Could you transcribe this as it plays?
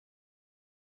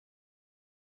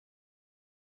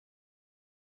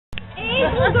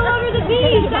will go over the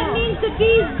B's. That means the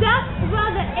B's duck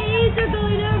while the A's are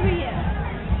going over you.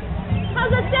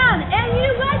 How's that sound? And you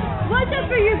know what? Watch out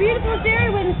for your beautiful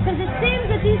fairy wings, because it seems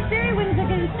that these fairy wings are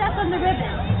going to step on the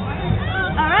ribbon.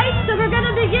 Alright, so we're going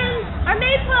to begin our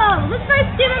maypole. Let's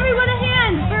first give everyone a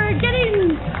hand for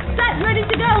getting set, ready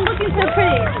to go, and looking so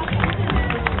pretty.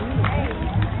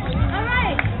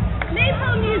 Alright,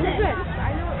 maypole music.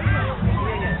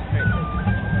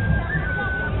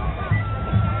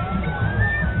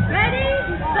 Ready?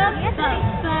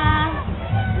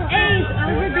 A's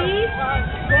over B's.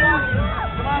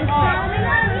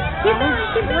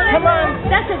 Keep going. Come on.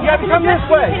 That's it. You have to come this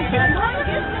way.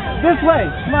 This way.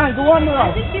 Come on, go under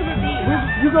us.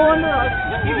 You go under us.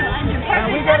 You go under.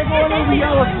 And we gotta go under the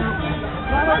yellow.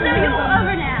 Well, no, you go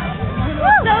over now.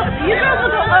 So, you girls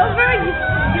will go over,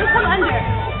 you'll come under.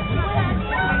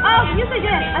 Oh, yes I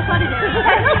did. I thought I did.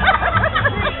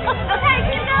 Okay,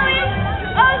 keep going.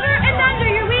 Over and under,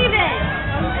 you're weaving.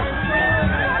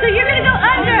 So you're gonna go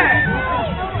under.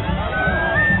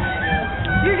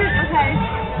 You're good, okay.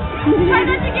 Try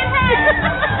not to get hit.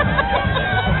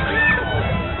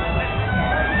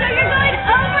 So you're going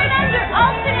over and under,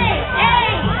 alternate.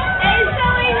 A's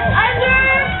going under,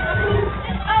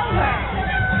 over.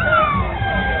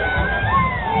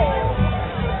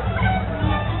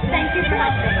 Thank you for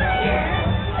helping.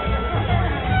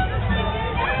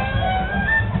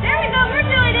 There we go, we're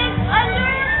doing it. Under,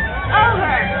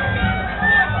 over.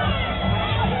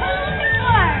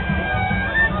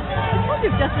 If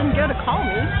Justin go to call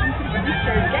me, you could reduce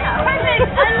their gap. Perfect.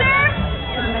 Under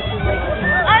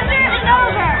and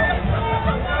over.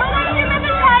 Hold on to your ribbon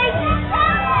tight.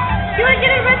 You want to get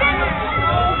a ribbon?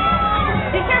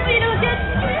 Be careful you don't get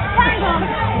tangled.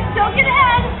 Don't get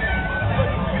ahead.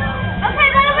 Okay,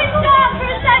 why don't we stop for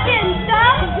a second?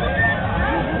 Stop.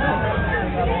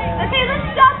 Okay, let's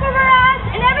stop where we're at,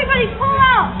 and everybody pull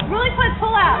out. Really quick,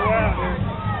 pull out.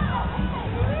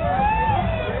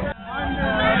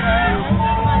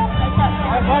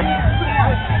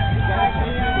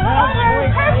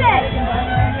 Perfect. You're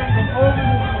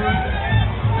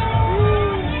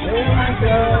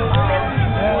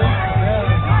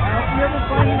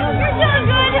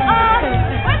doing good.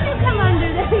 Why don't you come under?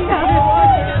 There you go.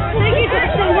 Thank you,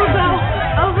 Justin. We'll go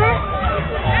over.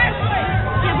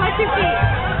 Yeah, watch your feet.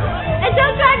 And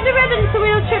don't drag the ribbon so we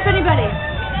don't trip anybody.